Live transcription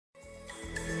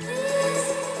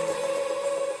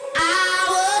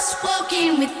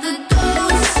playing with the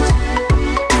ghost.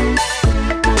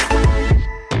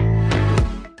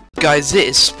 Guys, it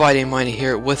is Spidey Mighty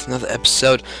here with another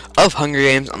episode of Hunger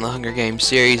Games on the Hunger Games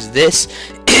series. This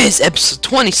is episode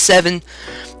 27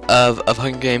 of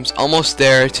Hunger Games, almost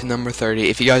there to number 30.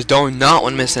 If you guys do not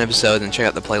want to miss an episode, then check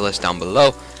out the playlist down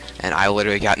below, and I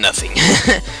literally got nothing.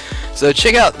 So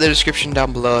check out the description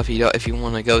down below if you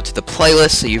want to go to the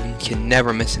playlist so you can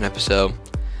never miss an episode.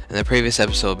 And the previous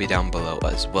episode will be down below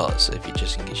as well, so if you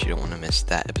just in case you don't want to miss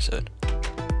that episode.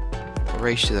 I'll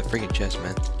race to the freaking chest,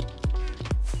 man.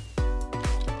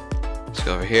 Let's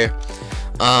go over here.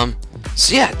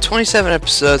 So yeah, 27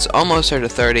 episodes, almost there to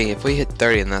 30. If we hit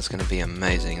 30, then that's gonna be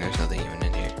amazing. There's nothing even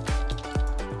in here.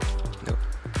 Nope.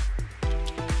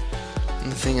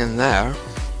 Nothing in there.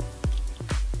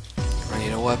 I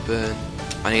need a weapon.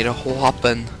 I need a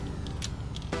whoppin'.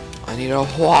 I need a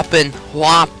whoppin'.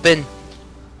 Whoppin'.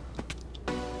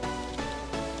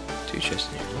 Two chests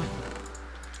in here.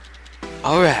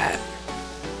 Alright.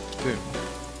 Boom.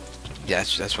 Yeah,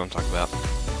 that's what I'm talking about.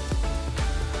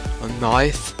 A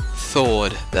knife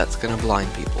sword that's gonna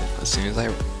blind people as soon as I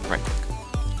right click.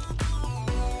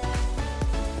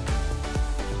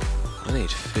 I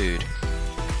need food.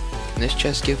 Can this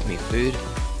chest give me food?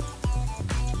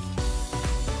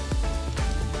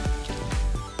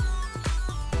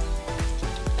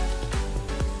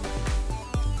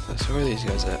 So where are these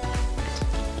guys at?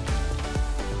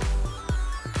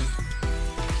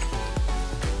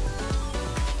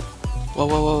 Whoa,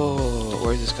 whoa, whoa, whoa, whoa,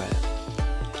 where's this guy at?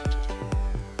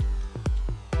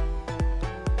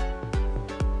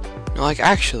 No, like,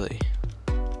 actually.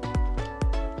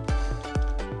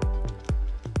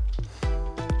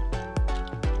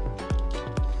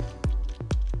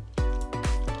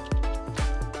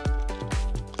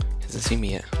 Hasn't seen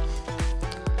me yet.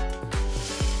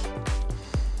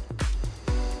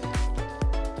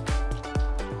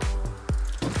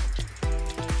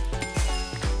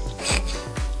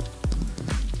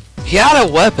 He had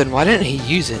a weapon, why didn't he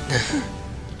use it?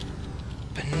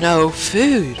 But no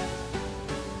food.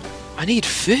 I need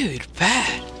food,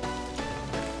 bad.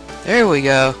 There we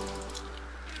go.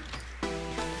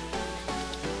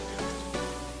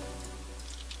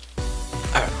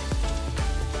 Alright.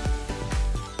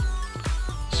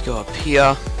 Let's go up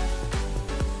here.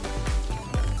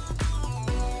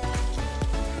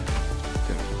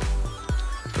 Boom.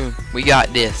 Boom. We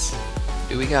got this.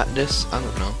 Do we got this? I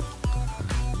don't know.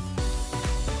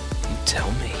 You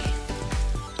tell me.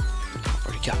 I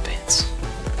already got pants.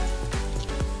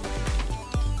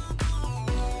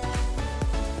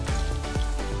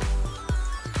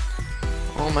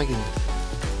 Oh my goodness.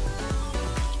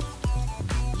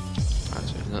 Alright,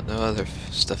 so no other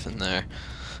stuff in there.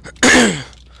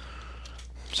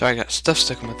 Sorry, I got stuff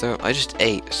stuck in my throat. I just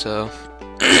ate, so.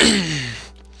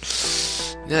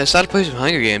 Yeah, I decided to play some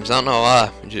Hunger Games. I don't know why.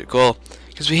 Which is cool.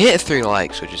 Because we hit 3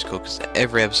 likes, which is cool. Because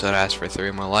every episode asks for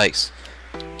 3 more likes.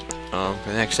 For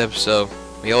the next episode,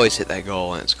 we always hit that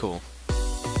goal, and it's cool.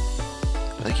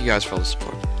 Thank you guys for all the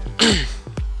support.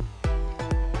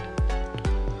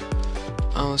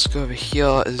 Let's go over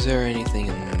here. Is there anything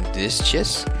in this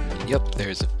chest? Yep,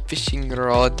 there's a fishing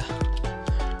rod.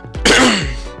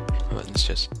 What in this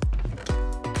chest?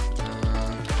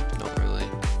 Not really.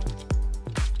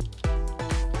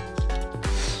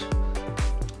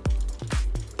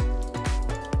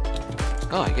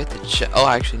 Oh, I get the chest. Oh,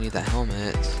 I actually need that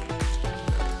helmet.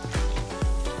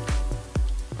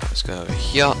 Right, let's go over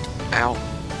here. Ow.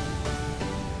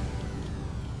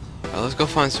 Alright, let's go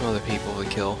find some other people to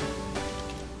kill.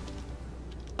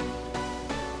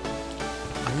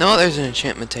 I know there's an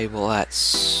enchantment table at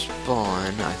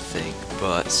spawn, I think,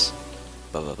 but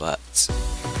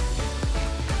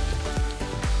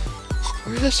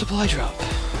where's the supply drop?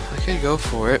 I could go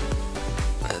for it.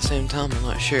 At the same time, I'm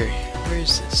not sure. Where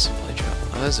is this supply drop?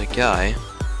 Oh, there's a guy.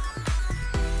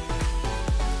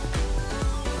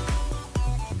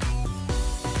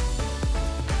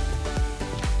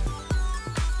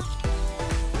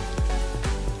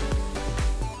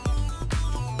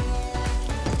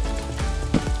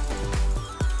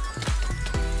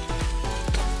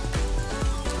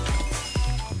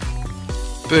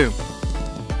 Boom.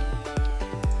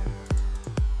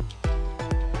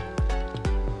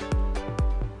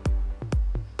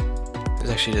 This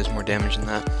actually does more damage than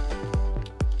that.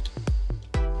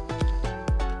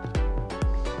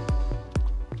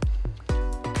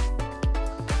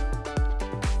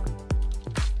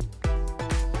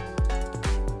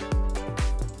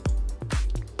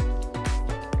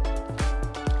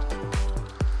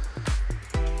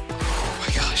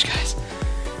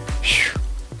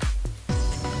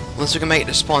 Unless we can make it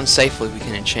to spawn safely, we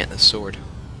can enchant the sword.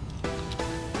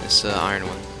 this iron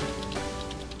one.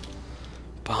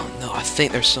 But no, I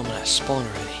think there's someone that spawned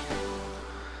already.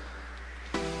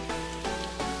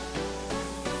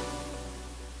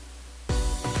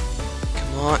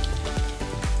 Come on.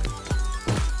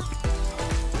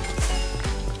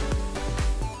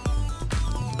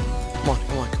 Come on,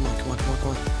 come on, come on, come on, come on, come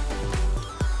on.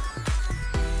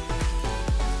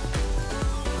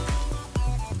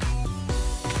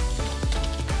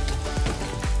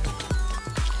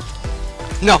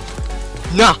 No!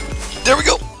 Nah! There we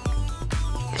go!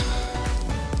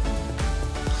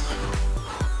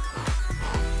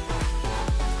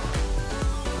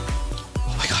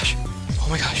 Oh my gosh! Oh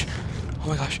my gosh! Oh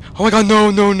my gosh! Oh my god! No!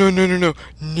 No! No! No! No! No! No!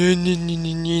 No! No! No!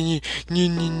 No!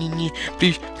 No! No! No!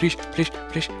 Please! Please! Please!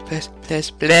 Please! Please! Please!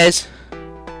 Please!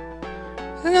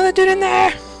 There's another dude in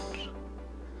there!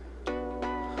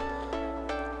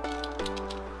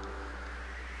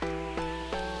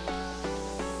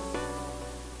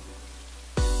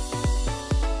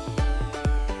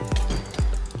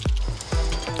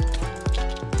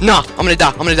 No! I'm gonna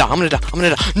die! I'm gonna die! I'm gonna die! I'm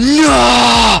gonna die!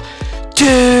 No!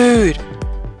 Dude!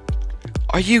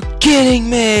 Are you kidding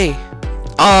me?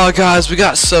 Oh, guys, we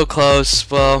got so close.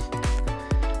 Well,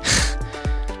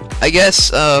 I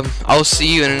guess I'll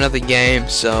see you in another game.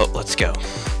 So let's go.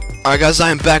 Alright, guys,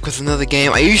 I am back with another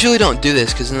game. I usually don't do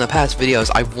this because in the past videos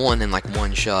I've won in like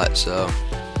one shot. So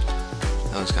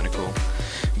that was kind of cool.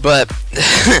 But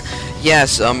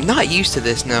yes, I'm not used to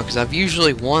this now because I've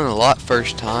usually won a lot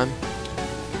first time.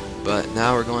 But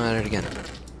now we're going at it again.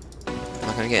 I'm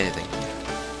not gonna get anything.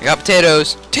 I got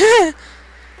potatoes.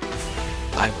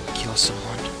 I will kill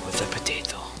someone with a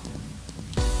potato.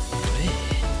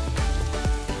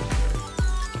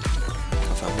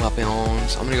 Go for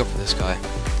weapons. I'm gonna go for this guy.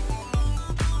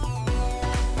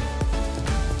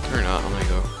 Or not, I'm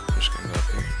just gonna go up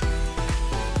here.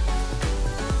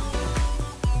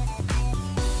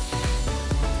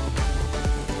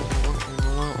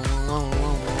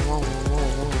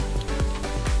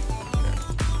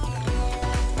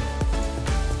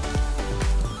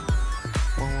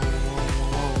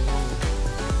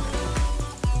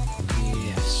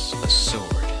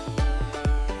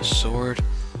 Sword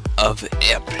of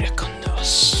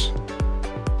Apriconos.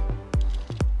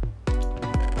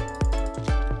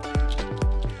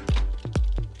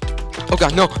 Oh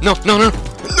god, no, no, no, no, no!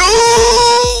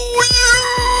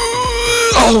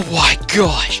 Oh my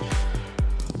gosh!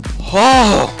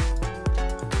 Oh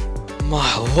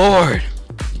my lord!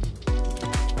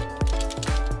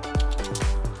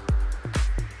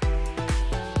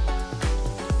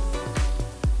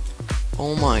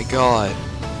 Oh my god.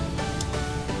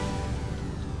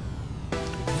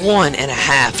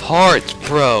 1.5 hearts,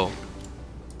 bro.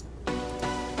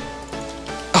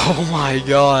 Oh my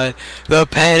god. The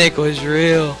panic was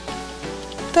real.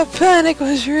 The panic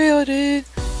was real, dude.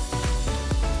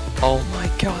 Oh my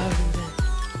god.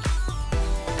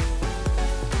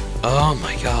 Oh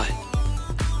my god.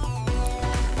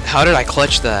 How did I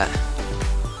clutch that?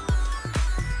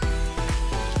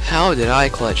 How did I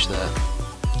clutch that?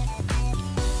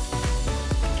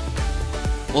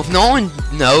 Well, if no one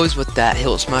knows what that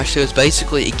hilt smash is,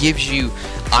 basically it gives you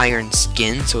iron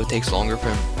skin, so it takes longer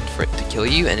for it to kill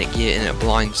you, and it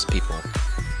blinds people. So,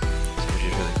 which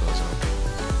is really cool.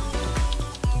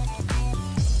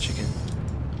 Chicken.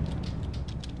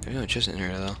 There's no chest in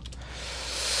here though.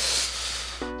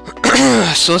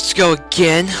 So let's go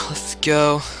again. Let's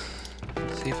go.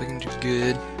 See if we can do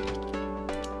good.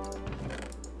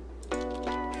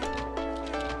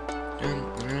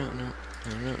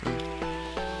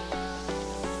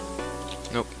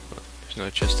 Nope. There's no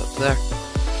chest up there.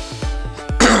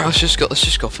 Let's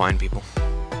just go find people.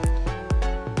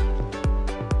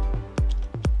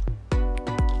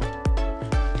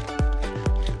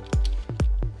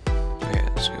 Okay,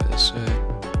 let's go this way.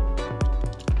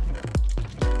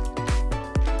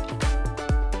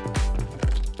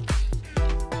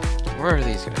 Where are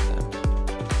these guys at?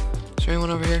 Is there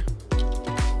anyone over here?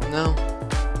 No.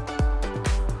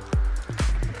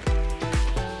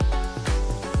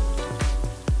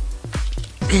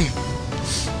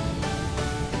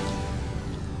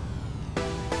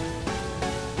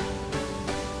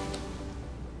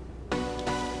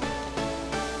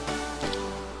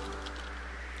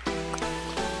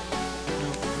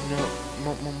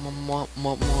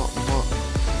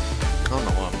 I don't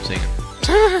know what I'm singing.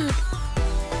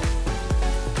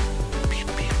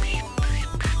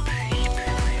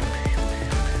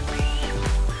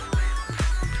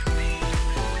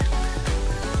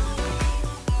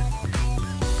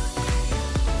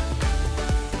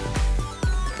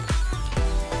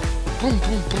 Boom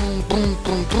boom boom boom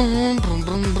boom boom boom boom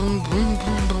boom boom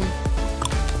boom boom.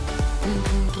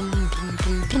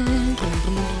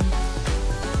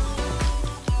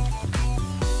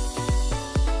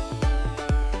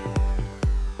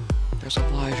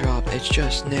 supply drop. It's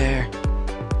just there.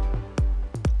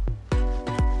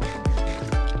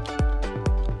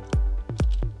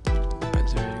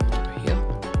 Is there anyone over here?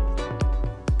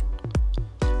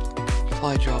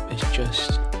 Supply drop is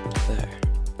just there.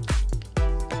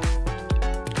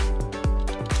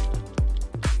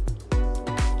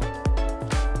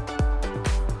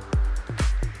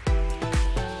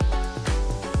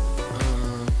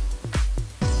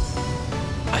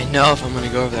 I know if I'm gonna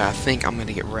go over there, I think I'm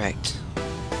gonna get wrecked.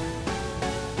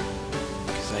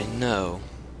 Because I know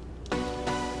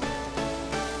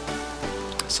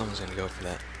someone's gonna go for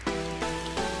that.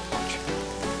 Watch.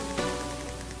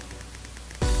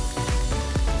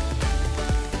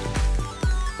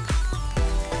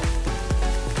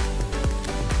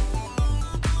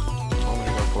 I'm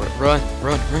gonna go for it. Run,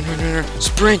 run, run, run, run, run.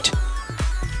 Sprint!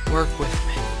 Work with me.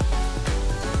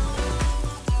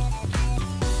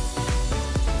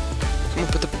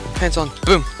 Put the pants on.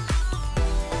 Boom.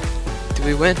 Did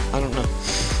we win? I don't know.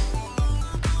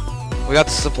 We got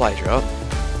the supply drop.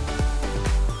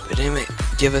 But it didn't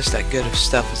give us that good of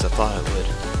stuff as I thought it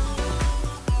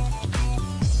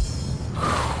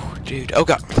would. Dude. Oh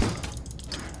god.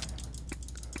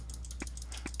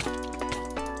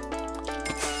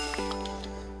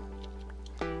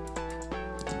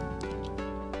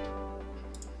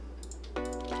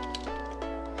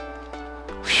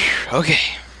 Okay.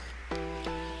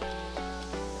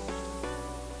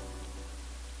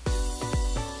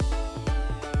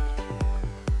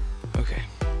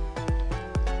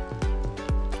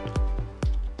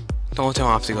 The only time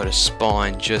I have to go to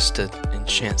spawn just to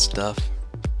enchant stuff.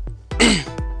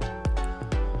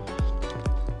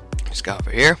 Let's go over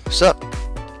here. What's up?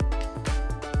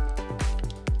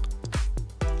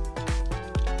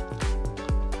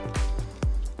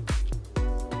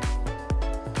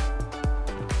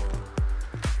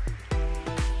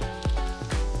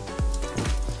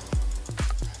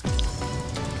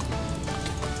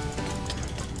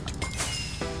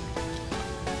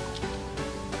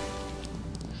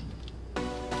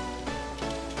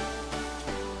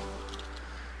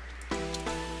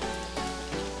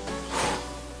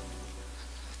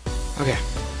 Okay.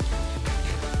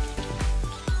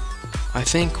 I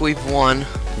think we've won,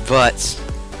 but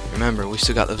remember, we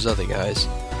still got those other guys.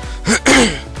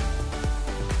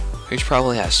 Who's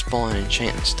probably has spawn and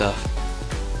enchanting stuff.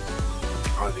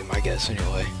 Probably be my guess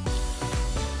anyway.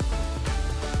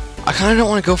 I kinda don't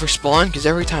want to go for spawn, because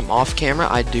every time off camera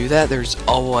I do that, there's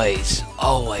always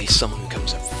someone who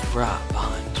comes up right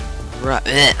behind.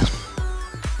 Right.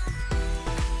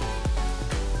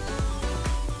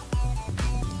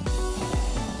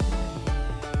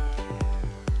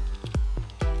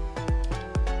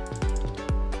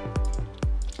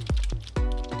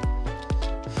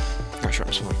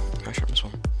 Sharpness 1. Sharpness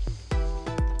 1.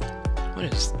 What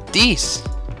is these?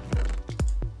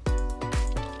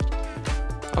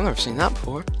 I've never seen that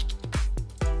before.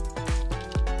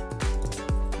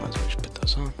 Might as well just put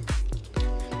those on.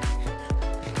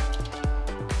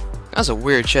 That's a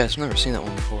weird chest. I've never seen that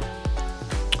one before.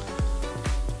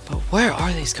 But where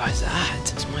are these guys at?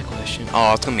 That's my question.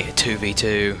 Oh, it's gonna be a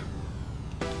 2v2.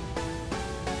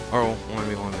 Or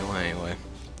 1v1 anyway.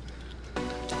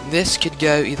 This could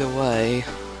go either way.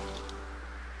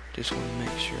 Just want to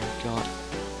make sure I've got.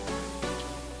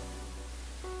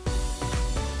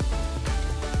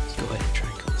 Let's go ahead and try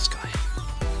and kill this guy.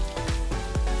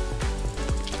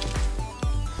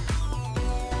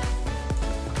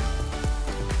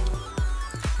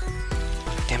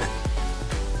 Damn it.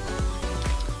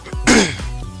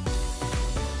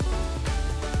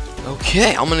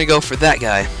 Okay, I'm gonna go for that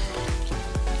guy.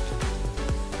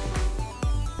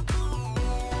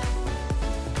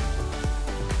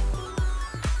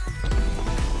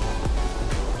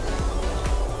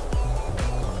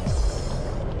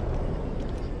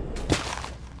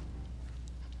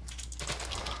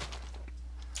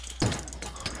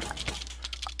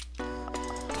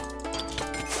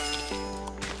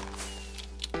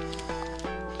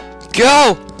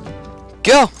 Go!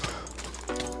 Go!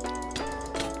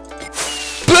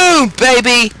 Boom,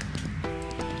 baby!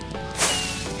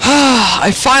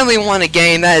 I finally won a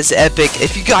game. That is epic.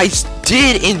 If you guys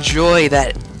did enjoy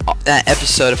that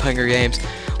episode of Hunger Games,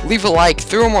 leave a like,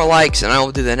 3 more likes, and I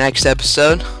will do the next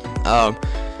episode. So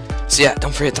yeah,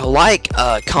 don't forget to like,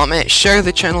 comment, share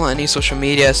the channel on any social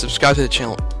media, subscribe to the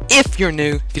channel if you're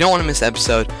new. If you don't want to miss an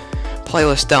episode,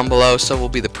 playlist down below, so will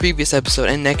be the previous episode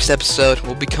and next episode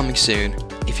will be coming soon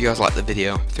if you guys like the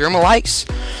video. 3 more likes.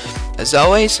 As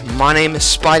always, my name is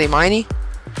Spidey Miney,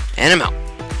 and I'm out.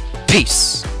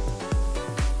 Peace.